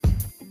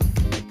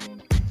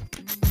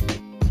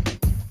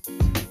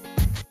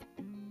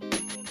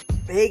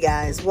Hey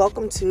guys,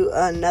 welcome to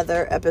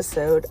another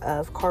episode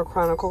of Car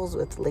Chronicles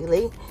with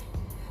LiLi.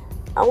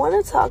 I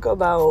want to talk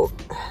about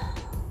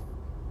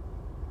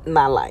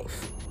my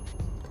life.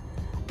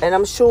 And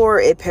I'm sure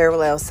it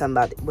parallels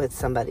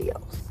somebody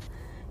else.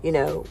 You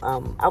know,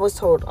 I was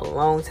told a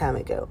long time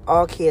ago,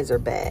 all kids are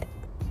bad.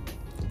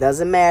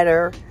 Doesn't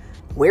matter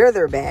where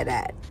they're bad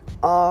at.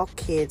 All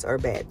kids are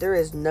bad. There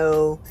is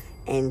no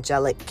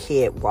angelic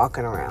kid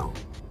walking around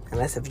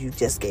unless if you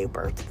just gave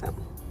birth to them.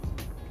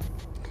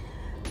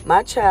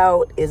 My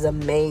child is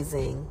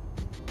amazing.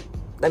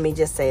 Let me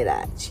just say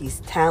that. She's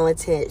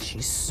talented.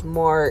 She's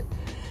smart.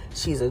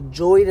 She's a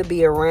joy to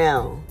be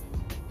around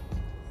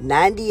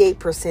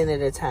 98%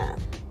 of the time.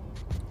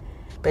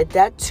 But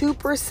that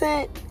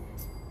 2%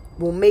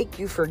 will make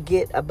you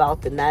forget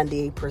about the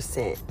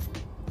 98%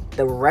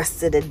 the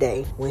rest of the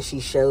day when she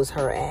shows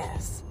her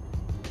ass.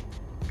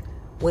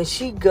 When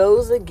she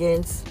goes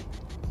against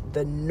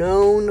the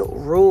known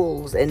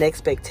rules and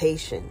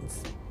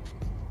expectations.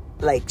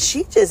 Like,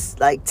 she just,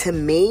 like, to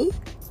me,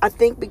 I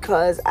think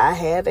because I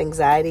have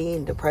anxiety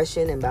and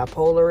depression and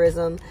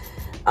bipolarism,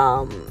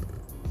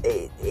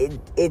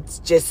 it's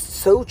just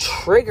so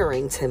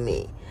triggering to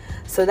me.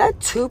 So that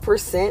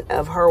 2%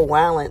 of her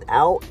wilding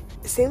out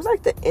seems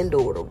like the end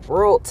of the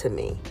world to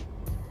me.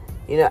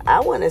 You know, I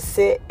want to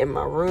sit in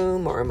my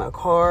room or in my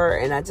car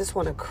and I just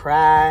want to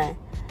cry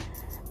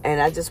and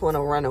I just want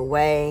to run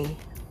away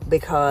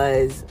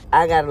because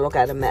I got to look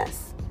at a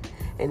mess.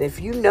 And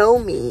if you know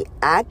me,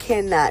 I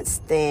cannot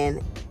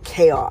stand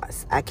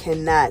chaos. I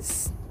cannot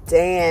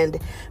stand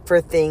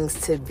for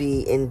things to be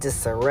in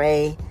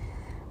disarray.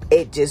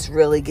 It just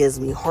really gives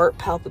me heart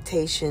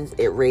palpitations.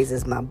 It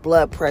raises my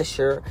blood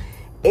pressure.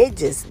 It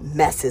just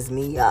messes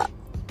me up.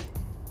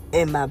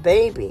 And my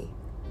baby,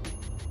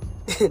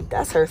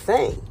 that's her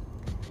thing.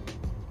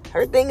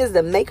 Her thing is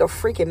to make a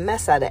freaking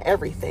mess out of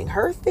everything.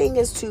 Her thing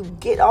is to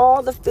get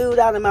all the food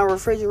out of my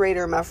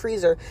refrigerator and my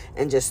freezer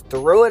and just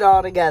throw it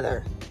all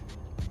together.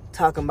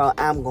 Talking about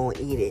I'm going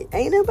to eat it.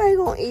 Ain't nobody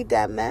going to eat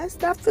that mess.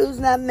 That food's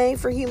not made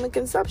for human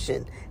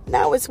consumption.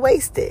 Now it's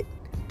wasted.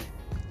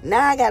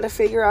 Now I got to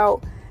figure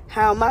out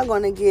how am I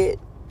going to get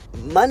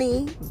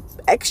money,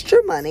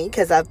 extra money,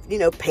 because I've,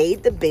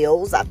 paid the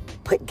bills. I've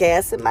put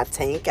gas in my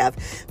tank. I've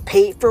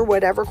paid for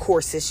whatever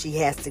courses she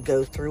has to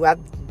go through.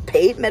 I've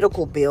paid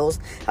medical bills.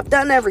 I've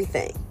done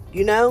everything,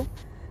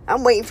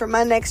 I'm waiting for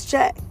my next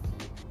check.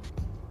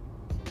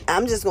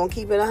 I'm just going to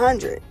keep it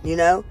 100,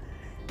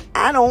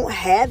 I don't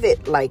have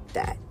it like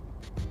that.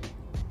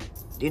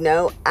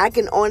 I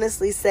can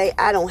honestly say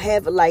I don't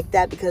have it like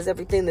that because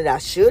everything that I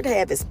should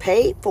have is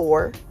paid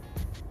for,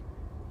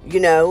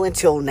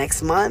 until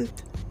next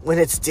month when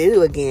it's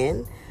due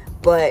again.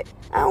 But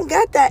I don't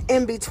got that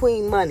in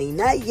between money.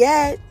 Not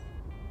yet.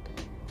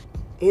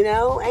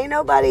 Ain't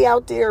nobody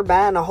out there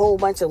buying a whole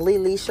bunch of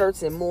LiLi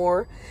shirts and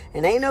more.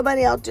 And ain't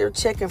nobody out there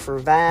checking for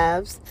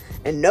vibes.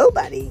 And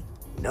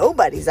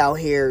nobody's out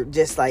here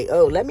just like,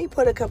 oh, let me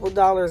put a couple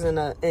dollars in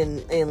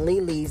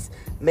LiLi's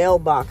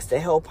mailbox to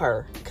help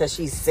her because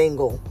she's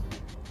single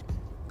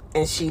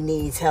and she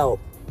needs help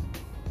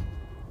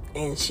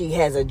and she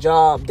has a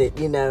job that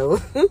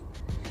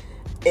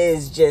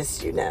is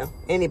just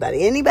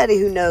anybody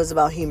who knows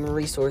about human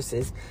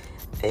resources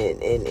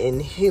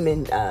and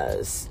human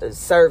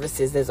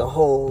services as a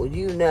whole,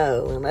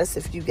 unless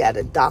if you got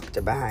a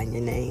doctor behind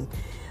your name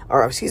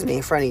or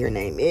in front of your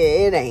name,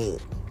 it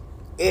ain't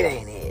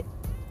it.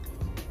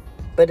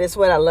 But it's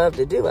what I love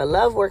to do. I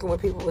love working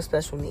with people with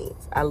special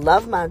needs. I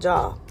love my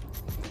job.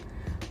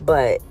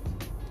 But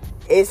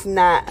it's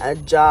not a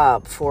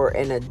job for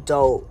an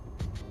adult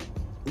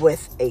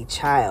with a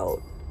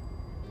child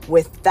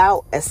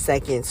without a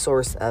second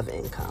source of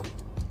income.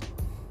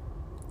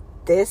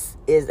 This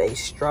is a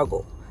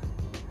struggle.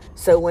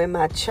 So when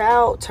my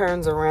child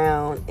turns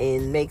around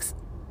and makes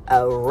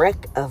a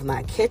wreck of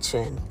my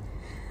kitchen,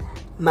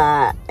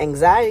 my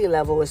anxiety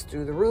level is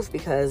through the roof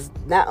because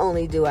not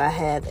only do I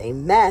have a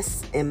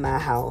mess in my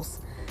house,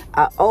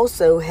 I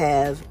also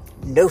have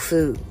no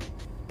food.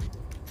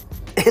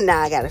 And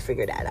now I got to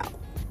figure that out.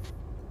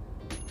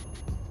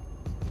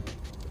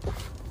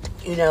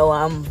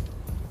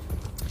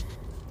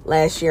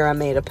 Last year I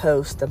made a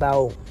post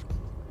about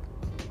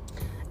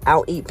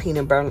I'll eat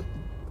peanut butter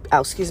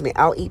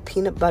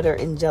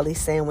and jelly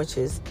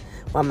sandwiches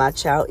while my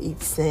child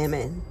eats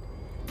salmon.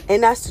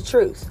 And that's the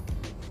truth.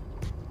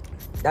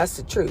 That's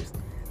the truth.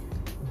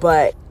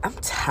 But I'm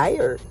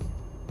tired.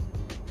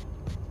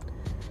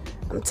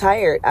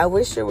 I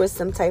wish there was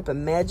some type of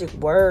magic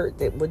word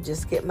that would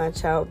just get my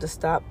child to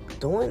stop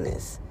doing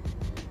this.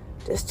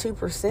 This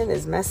 2%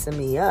 is messing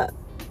me up.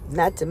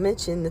 Not to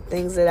mention the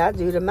things that I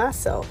do to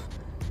myself.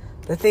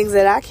 The things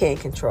that I can't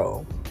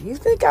control. You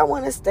think I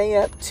want to stay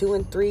up 2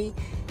 and 3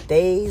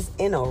 days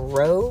in a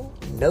row?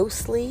 No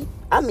sleep?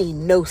 I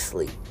mean no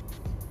sleep.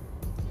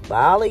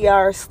 While all of y'all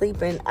are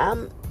sleeping,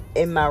 I'm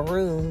in my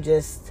room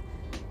just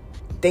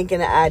thinking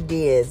of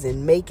ideas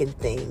and making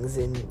things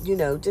and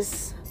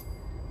just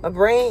my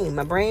brain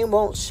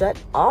won't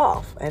shut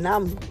off and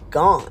I'm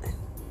gone.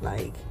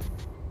 Like,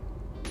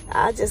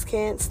 I just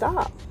can't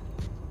stop.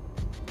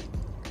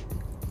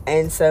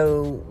 And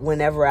so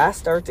whenever I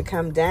start to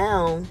come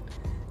down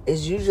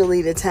is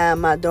usually the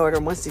time my daughter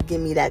wants to give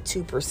me that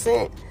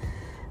 2%.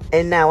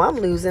 And now I'm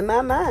losing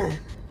my mind.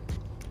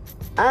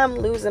 I'm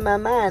losing my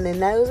mind.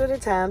 And those are the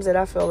times that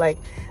I feel like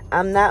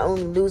I'm not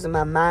only losing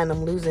my mind,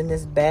 I'm losing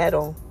this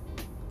battle.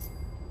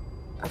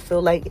 I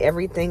feel like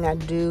everything I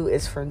do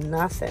is for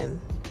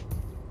nothing.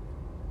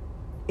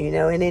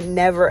 And it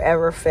never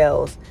ever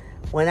fails.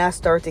 When I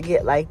start to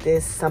get like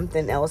this,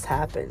 something else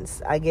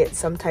happens. I get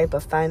some type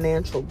of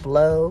financial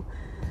blow.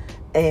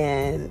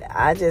 And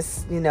I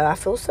just, I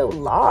feel so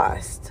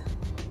lost.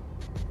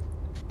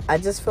 I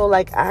just feel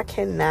like I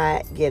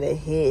cannot get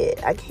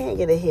ahead. I can't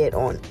get ahead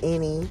on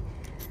any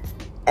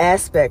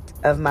aspect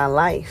of my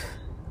life.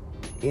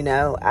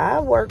 I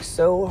work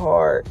so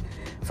hard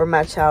for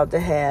my child to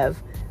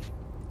have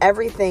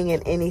everything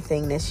and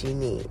anything that she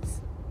needs.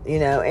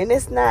 And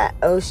it's not,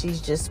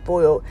 she's just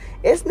spoiled.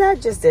 It's not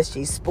just that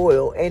she's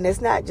spoiled, and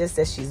it's not just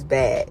that she's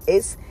bad.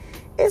 It's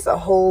a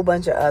whole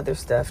bunch of other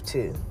stuff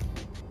too.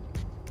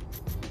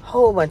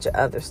 Whole bunch of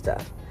other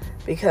stuff.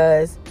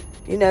 Because,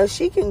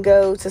 she can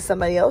go to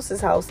somebody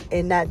else's house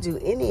and not do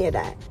any of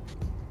that.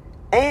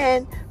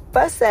 And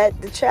fuss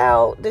at the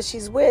child that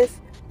she's with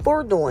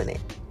for doing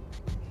it.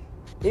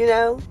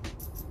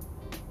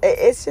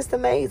 It's just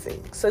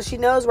amazing. So she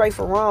knows right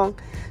from wrong.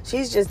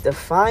 She's just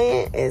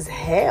defiant as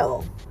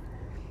hell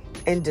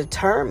and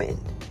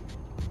determined.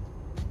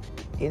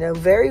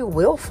 Very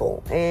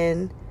willful.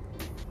 And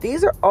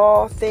these are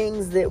all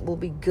things that will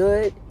be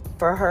good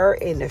for her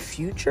in the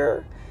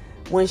future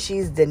when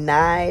she's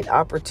denied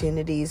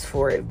opportunities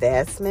for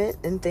advancement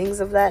and things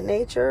of that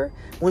nature.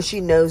 When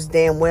she knows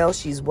damn well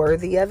she's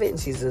worthy of it and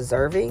she's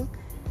deserving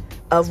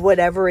of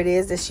whatever it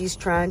is that she's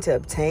trying to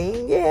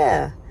obtain.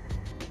 Yeah,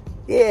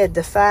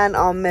 define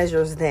all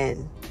measures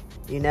then.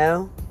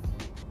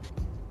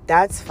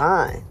 That's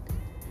fine.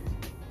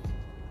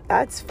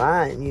 That's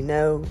fine,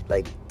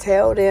 like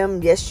tell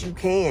them, yes, you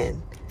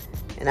can.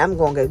 And I'm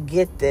going to go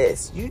get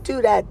this. You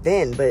do that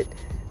then. But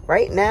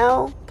right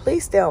now,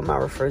 please stay on my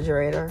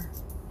refrigerator.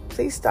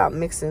 Please stop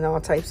mixing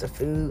all types of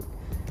food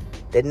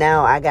that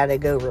now I got to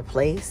go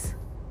replace.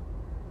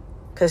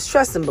 Because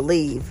trust and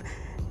believe,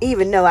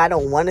 even though I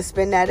don't want to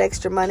spend that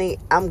extra money,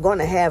 I'm going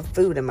to have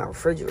food in my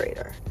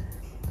refrigerator.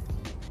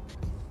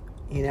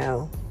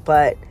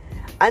 But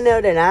I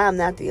know that I'm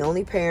not the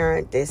only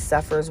parent that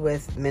suffers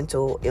with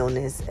mental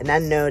illness. And I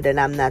know that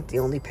I'm not the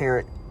only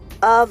parent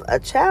of a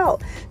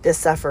child that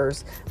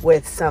suffers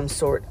with some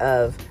sort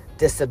of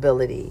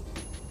disability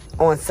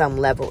on some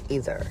level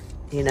either.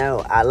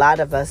 A lot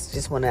of us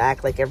just want to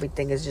act like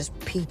everything is just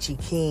peachy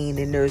keen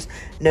and there's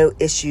no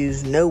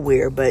issues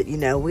nowhere. But,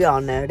 we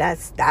all know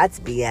that's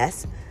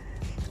BS.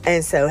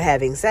 And so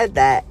having said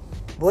that,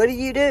 what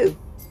do?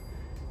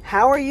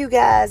 How are you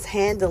guys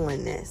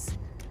handling this?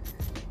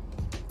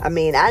 I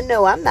mean, I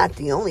know I'm not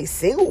the only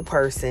single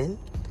person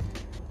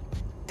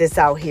that's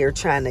out here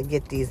trying to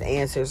get these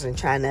answers and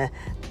trying to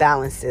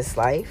balance this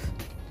life.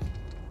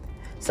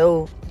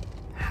 So,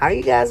 how are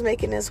you guys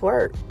making this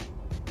work?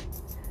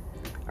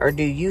 Or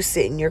do you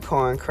sit in your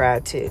car and cry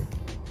too?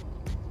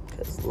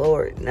 Because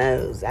Lord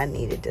knows I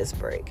needed this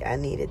break. I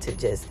needed to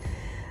just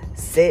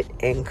sit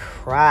and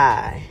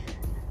cry.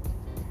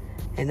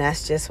 And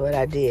that's just what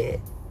I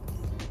did.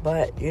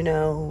 But,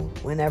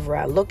 whenever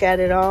I look at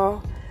it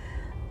all,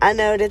 I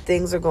know that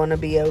things are going to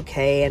be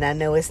okay. And I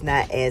know it's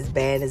not as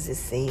bad as it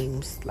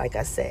seems. Like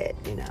I said,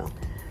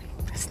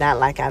 it's not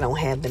like I don't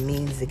have the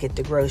means to get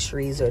the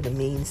groceries or the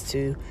means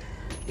to,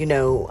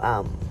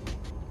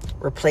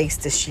 replace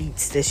the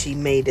sheets that she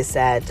may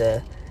decide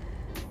to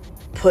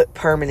put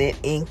permanent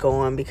ink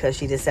on because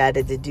she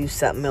decided to do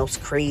something else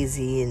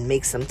crazy and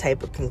make some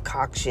type of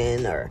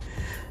concoction or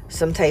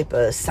some type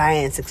of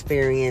science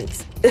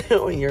experience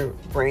on your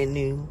brand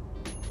new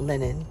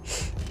linen.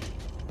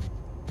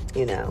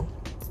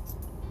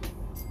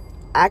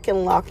 I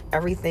can lock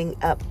everything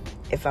up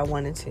if I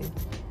wanted to.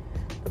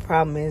 The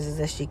problem is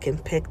that she can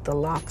pick the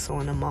locks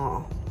on them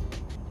all.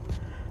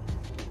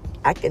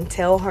 I can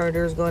tell her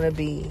there's going to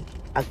be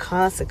a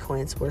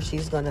consequence where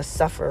she's going to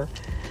suffer,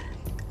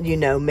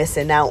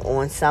 missing out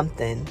on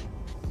something.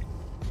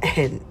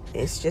 And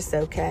it's just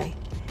okay.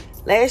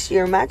 Last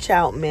year, my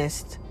child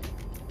missed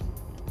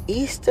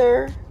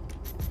Easter,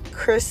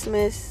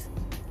 Christmas,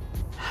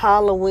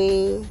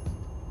 Halloween,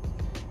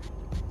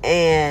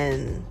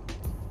 and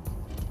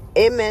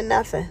it meant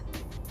nothing.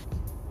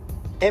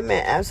 It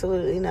meant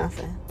absolutely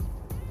nothing.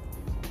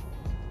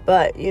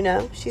 But,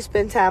 she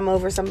spent time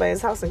over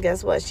somebody's house, and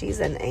guess what? She's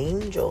an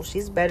angel.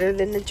 She's better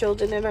than the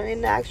children that are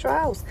in the actual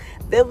house.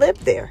 They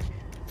live there.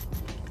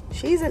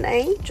 She's an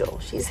angel.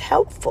 She's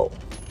helpful.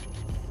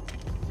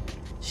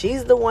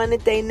 She's the one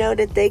that they know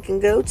that they can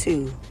go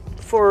to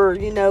for,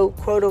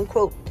 quote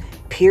unquote,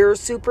 peer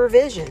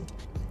supervision.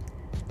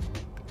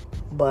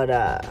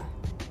 But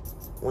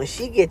when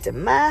she gets to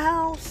my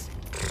house,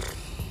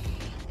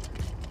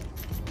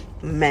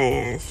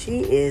 man, she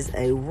is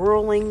a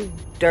whirling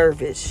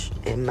dervish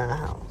in my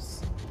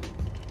house.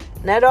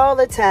 Not all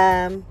the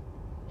time.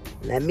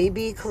 Let me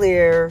be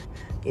clear.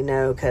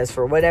 because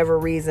for whatever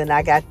reason,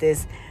 I got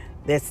this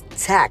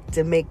tact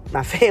to make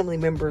my family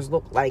members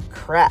look like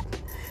crap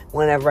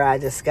whenever I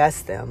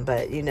discuss them.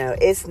 But,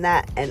 it's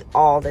not an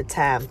all the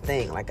time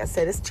thing. Like I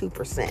said, it's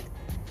 2%.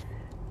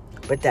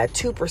 But that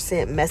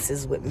 2%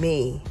 messes with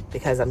me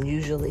because I'm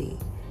usually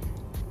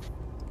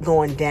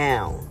going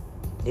down.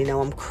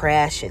 I'm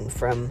crashing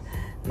from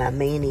my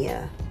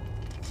mania.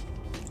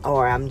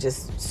 Or I'm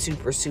just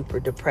super, super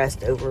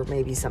depressed over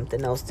maybe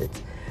something else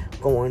that's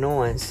going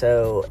on.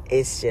 So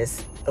it's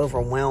just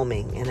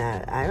overwhelming. And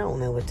I don't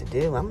know what to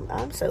do.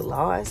 I'm so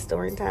lost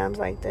during times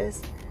like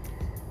this.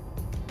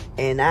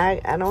 And I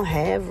don't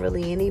have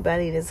really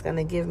anybody that's going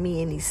to give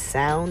me any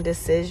sound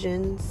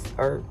decisions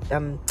or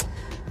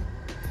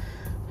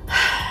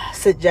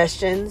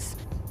suggestions.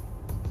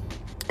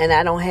 And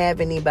I don't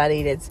have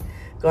anybody that's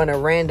going to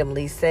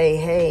randomly say,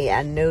 hey,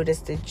 I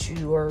noticed that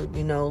you are, a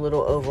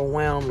little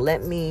overwhelmed.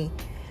 Let me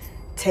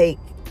take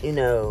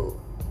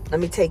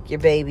your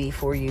baby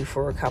for you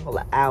for a couple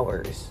of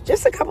hours.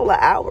 Just a couple of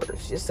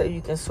hours, just so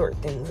you can sort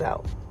things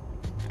out.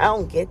 I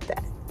don't get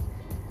that.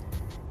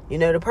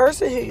 The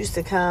person who used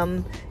to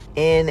come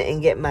in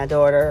and get my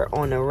daughter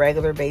on a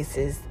regular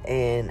basis,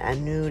 and I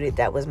knew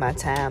that was my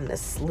time to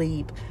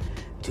sleep,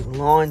 do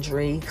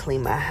laundry,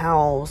 clean my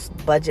house,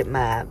 budget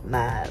my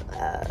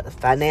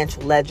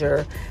financial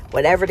ledger,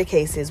 whatever the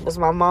case is, was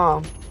my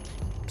mom.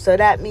 So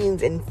that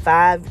means in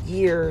 5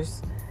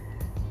 years,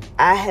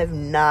 I have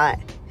not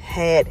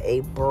had a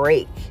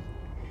break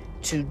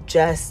to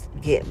just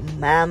get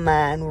my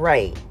mind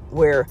right.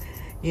 Where,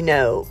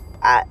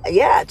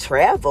 I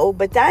travel,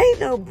 but that ain't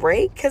no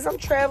break because I'm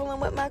traveling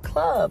with my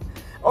club.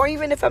 Or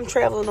even if I'm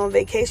traveling on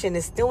vacation,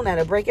 it's still not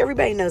a break.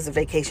 Everybody knows a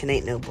vacation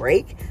ain't no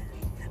break.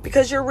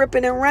 Because you're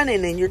ripping and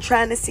running and you're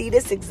trying to see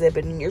this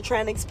exhibit and you're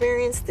trying to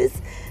experience this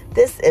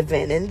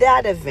event and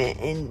that event,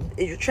 and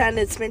you're trying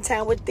to spend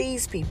time with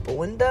these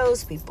people and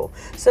those people.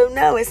 So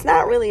no, it's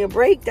not really a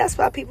break. That's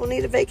why people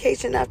need a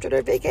vacation after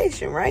their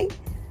vacation, right?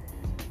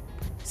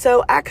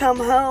 So I come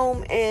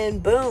home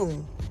and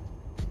boom,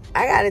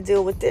 I got to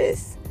deal with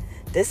this.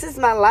 This is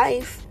my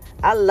life.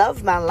 I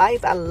love my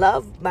life. I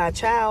love my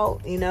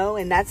child,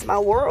 and that's my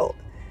world.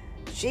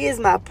 She is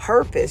my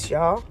purpose,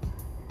 y'all.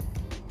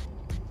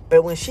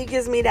 But when she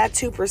gives me that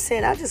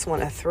 2%, I just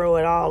want to throw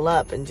it all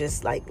up and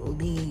just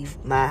leave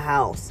my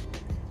house.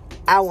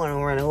 I want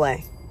to run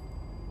away.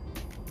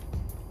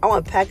 I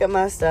want to pack up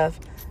my stuff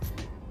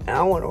and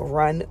I want to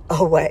run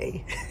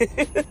away.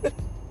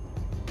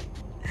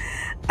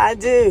 I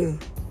do.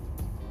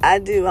 I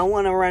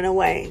want to run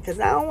away because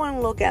I don't want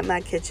to look at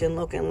my kitchen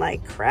looking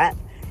like crap.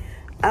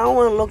 I don't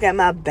want to look at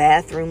my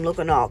bathroom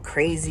looking all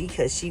crazy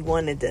because she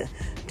wanted to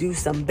do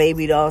some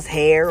baby doll's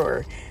hair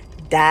or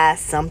dye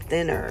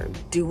something or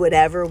do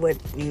whatever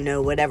with,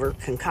 whatever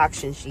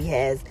concoction she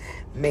has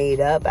made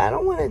up. I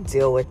don't want to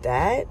deal with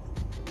that.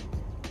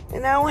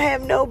 And I don't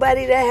have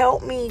nobody to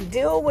help me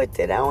deal with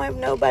it. I don't have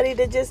nobody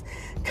to just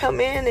come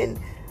in and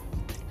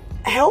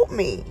help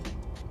me.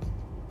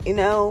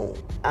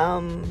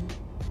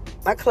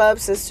 My club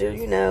sister,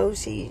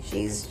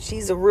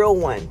 she's a real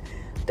one.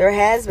 There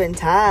has been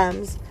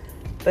times,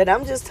 but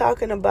I'm just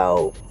talking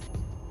about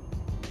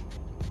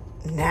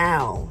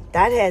now.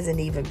 That hasn't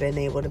even been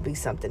able to be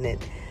something that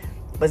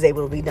was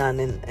able to be done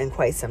in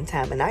quite some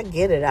time. And I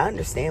get it. I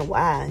understand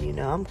why.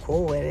 I'm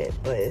cool with it.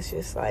 But it's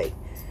just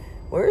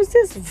where's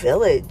this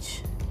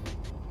village?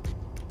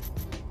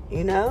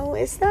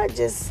 It's not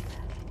just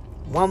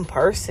one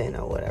person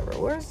or whatever.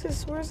 Where's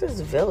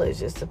this village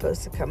that's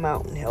supposed to come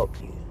out and help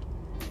you?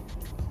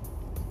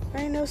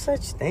 There ain't no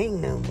such thing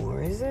no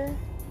more, is there?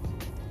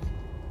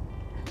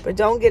 But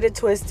don't get it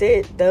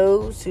twisted.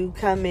 Those who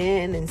come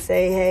in and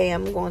say, hey,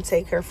 I'm going to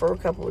take her for a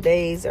couple of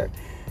days, or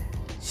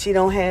she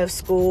don't have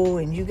school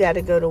and you got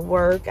to go to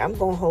work, I'm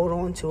going to hold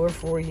on to her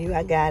for you.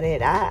 I got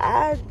it.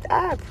 I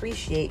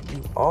appreciate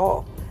you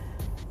all.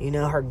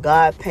 Her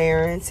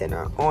godparents and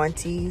her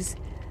aunties,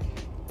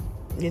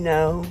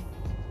 because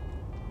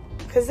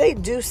they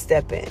do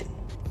step in.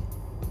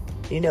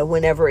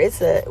 Whenever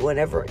it's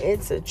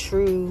a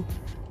true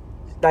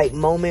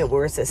moment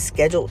where it's a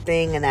scheduled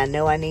thing and I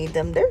know I need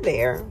them, they're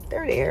there.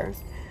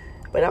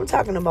 But I'm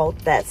talking about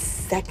that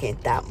second,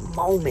 that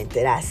moment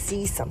that I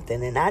see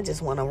something and I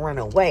just want to run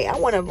away. I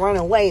want to run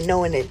away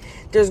knowing that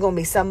there's going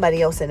to be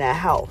somebody else in that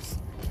house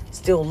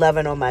still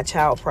loving on my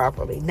child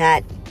properly,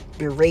 not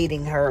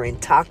berating her and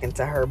talking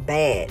to her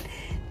bad.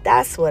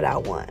 That's what I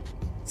want.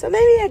 So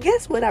maybe I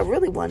guess what I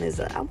really want is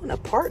I want a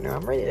partner.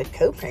 I'm ready to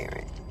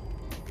co-parent.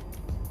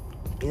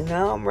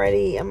 I'm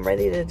ready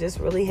to just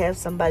really have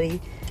somebody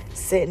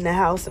sit in the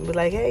house and be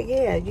like, hey,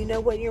 yeah, you know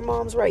what? Your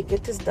mom's right.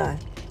 Get this done.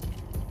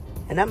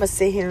 And I'm going to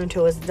sit here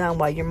until it's done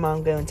while your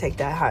mom go and take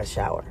that hot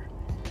shower.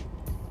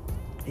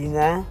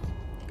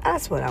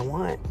 That's what I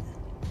want.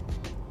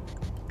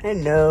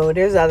 And no,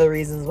 there's other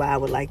reasons why I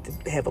would like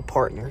to have a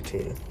partner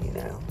too,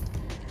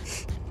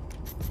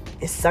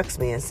 It sucks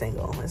being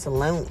single. It's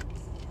alone.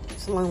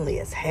 It's lonely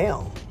as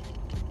hell.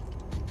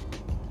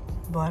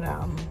 But,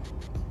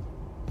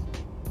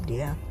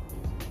 yeah.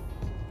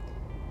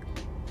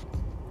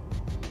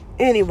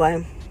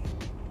 Anyway,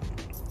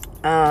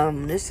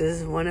 this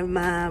is one of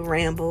my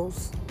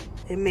rambles.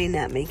 It may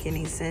not make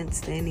any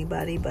sense to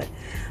anybody, but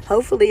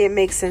hopefully it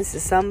makes sense to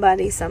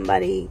somebody.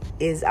 Somebody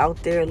is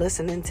out there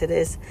listening to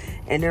this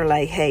and they're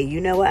like, hey,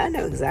 you know what? I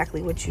know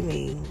exactly what you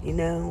mean. You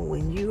know,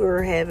 when you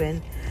are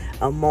having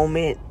a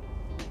moment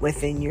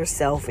within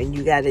yourself and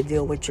you got to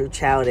deal with your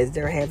child as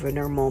they're having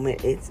their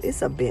moment,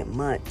 it's a bit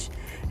much.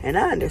 And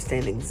I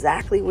understand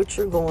exactly what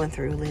you're going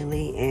through,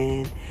 LiLi.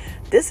 And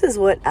this is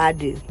what I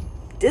do.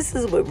 This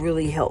is what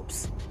really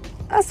helps.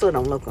 That's what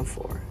I'm looking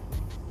for.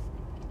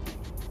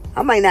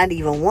 I might not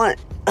even want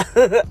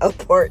a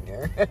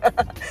partner.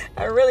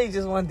 I really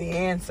just want the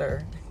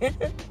answer.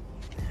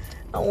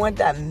 I want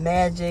that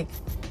magic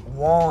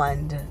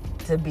wand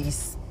to be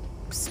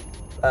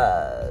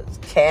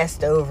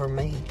cast over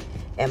me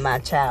and my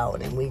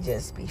child, and we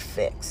just be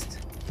fixed.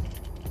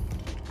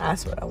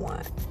 That's what I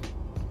want.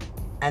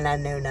 And I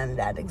know none of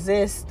that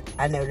exists.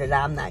 I know that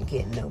I'm not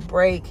getting no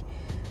break.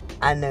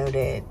 I know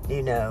that,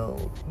 you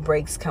know,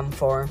 breaks come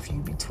far and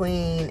few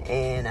between,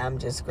 and I'm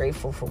just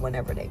grateful for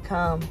whenever they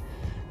come.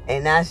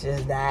 And that's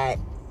just that.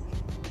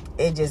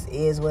 It just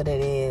is what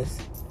it is.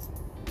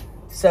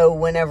 So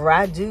whenever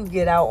I do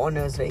get out on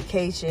those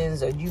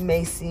vacations, or you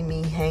may see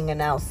me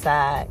hanging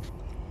outside,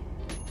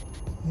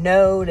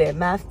 know that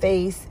my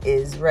face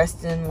is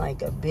resting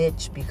like a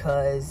bitch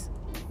because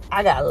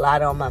I got a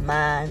lot on my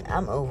mind.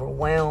 I'm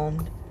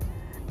overwhelmed.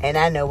 And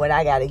I know what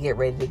I got to get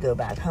ready to go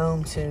back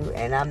home to.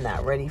 And I'm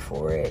not ready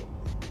for it.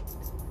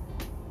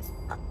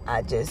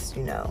 I just,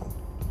 you know,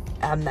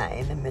 I'm not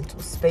in the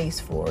mental space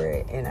for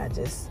it. And I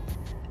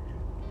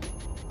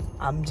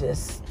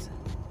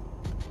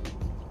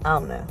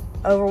don't know.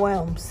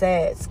 Overwhelmed,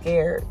 sad,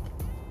 scared,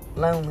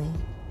 lonely,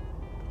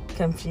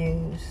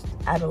 confused,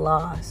 at a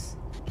loss.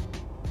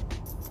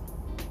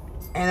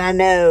 And I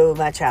know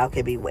my child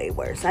could be way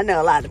worse. I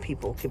know a lot of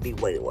people could be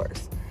way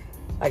worse.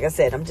 Like I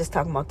said, I'm just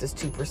talking about this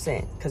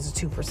 2%, because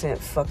the 2%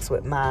 fucks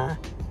with my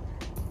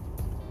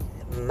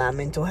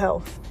mental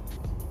health.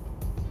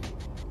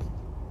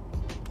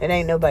 It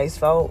ain't nobody's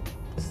fault.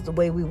 This is the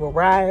way we were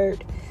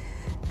wired.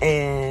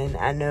 And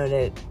I know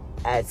that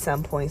at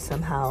some point,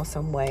 somehow,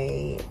 some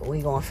way,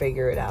 we gonna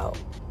figure it out.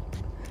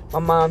 My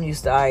mom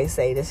used to always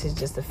say, this is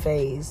just a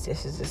phase.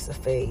 This is just a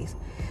phase.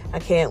 I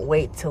can't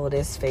wait till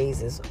this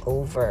phase is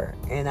over.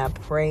 And I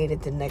pray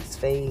that the next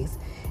phase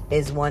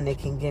is one that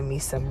can give me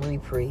some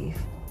reprieve.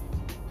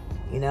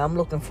 You know, I'm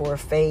looking for a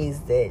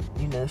phase that,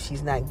 you know,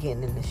 she's not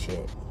getting in the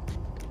shit.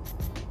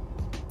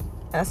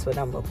 That's what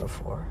I'm looking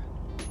for.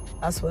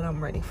 That's what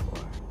I'm ready for.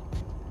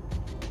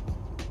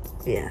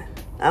 Yeah.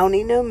 I don't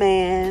need no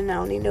man. I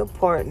don't need no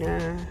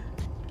partner.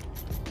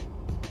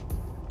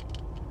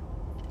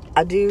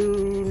 I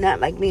do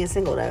not like being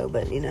single, though,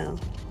 but, you know,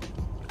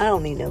 I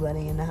don't need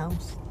nobody in the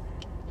house.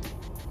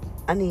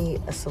 I need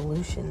a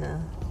solution,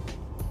 though.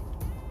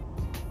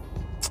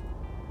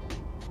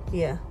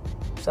 Yeah.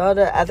 So all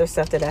the other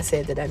stuff that I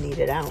said that I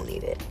needed, I don't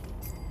need it.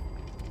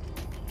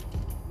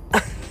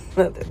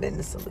 Other than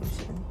the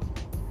solution.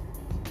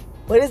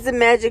 What is the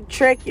magic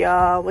trick,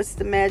 y'all? What's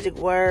the magic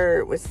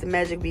word? What's the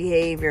magic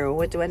behavior?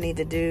 What do I need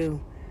to do?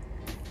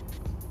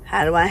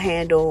 How do I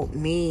handle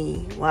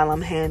me while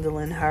I'm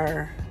handling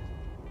her?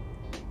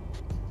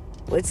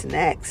 What's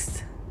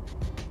next?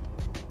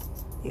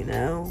 You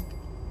know?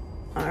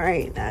 All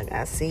right,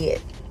 I see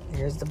it.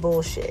 Here's the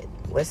bullshit.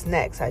 What's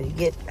next? How do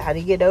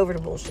you get over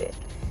the bullshit?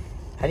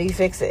 How do you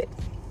fix it?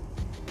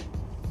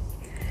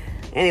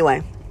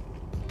 Anyway,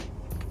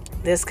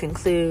 this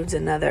concludes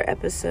another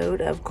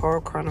episode of Coral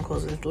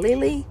Chronicles with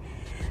LiLi.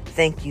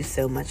 Thank you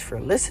so much for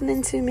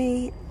listening to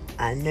me.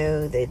 I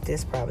know that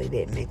this probably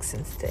didn't make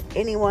sense to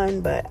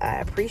anyone, but I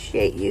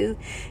appreciate you.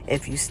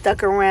 If you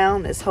stuck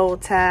around this whole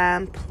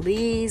time,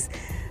 please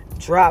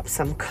drop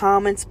some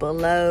comments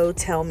below.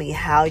 Tell me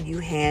how you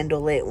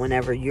handle it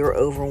whenever you're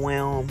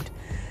overwhelmed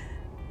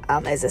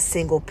as a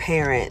single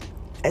parent,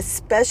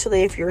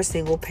 especially if you're a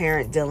single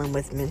parent dealing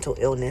with mental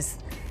illness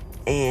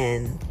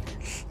and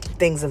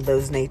things of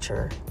that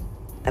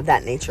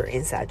nature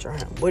inside your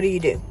home. What do you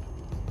do?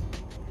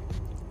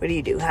 What do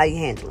you do? How you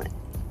handle it?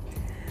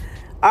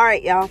 All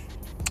right, y'all.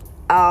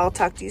 I'll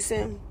talk to you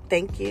soon.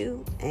 Thank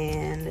you,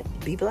 and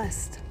be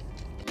blessed.